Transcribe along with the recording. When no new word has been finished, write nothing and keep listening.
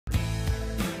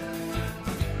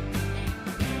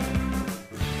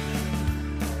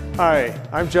Hi,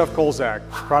 I'm Jeff Kolzak,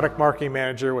 Product Marketing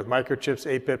Manager with Microchip's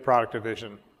 8-bit product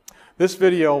division. This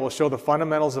video will show the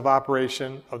fundamentals of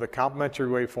operation of the Complementary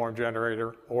Waveform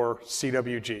Generator, or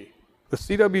CWG. The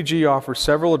CWG offers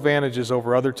several advantages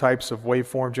over other types of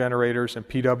waveform generators and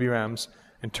PWMs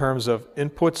in terms of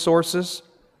input sources,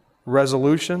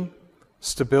 resolution,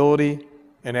 stability,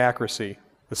 and accuracy.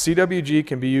 The CWG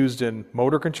can be used in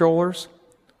motor controllers,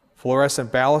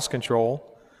 fluorescent ballast control,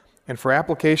 and for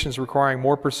applications requiring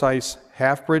more precise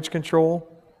half-bridge control,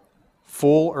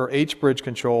 full or H-bridge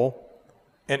control,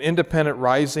 and independent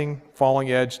rising,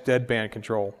 falling edge deadband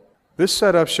control. This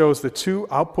setup shows the two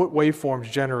output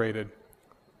waveforms generated: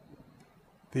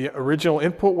 the original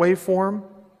input waveform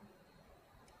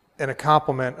and a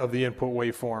complement of the input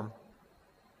waveform.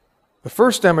 The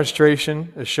first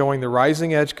demonstration is showing the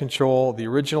rising edge control of the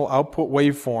original output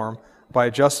waveform by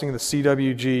adjusting the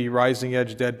CWG rising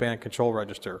edge deadband control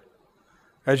register.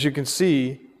 As you can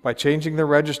see, by changing the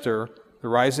register, the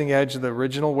rising edge of the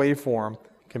original waveform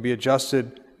can be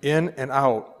adjusted in and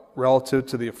out relative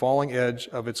to the falling edge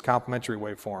of its complementary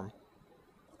waveform.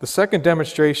 The second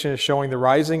demonstration is showing the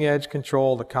rising edge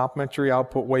control of the complementary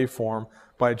output waveform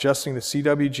by adjusting the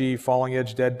CWG falling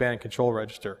edge deadband control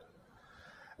register.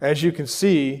 As you can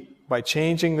see, by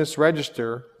changing this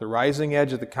register, the rising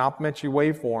edge of the complementary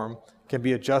waveform can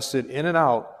be adjusted in and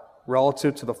out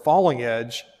relative to the falling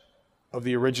edge of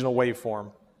the original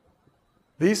waveform.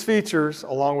 These features,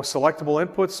 along with selectable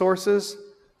input sources,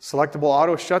 selectable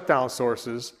auto shutdown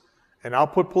sources, and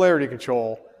output polarity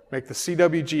control, make the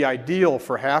CWG ideal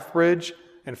for half-bridge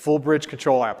and full-bridge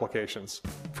control applications.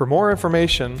 For more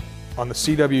information on the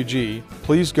CWG,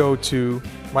 please go to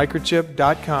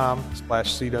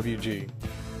microchip.com/CWG.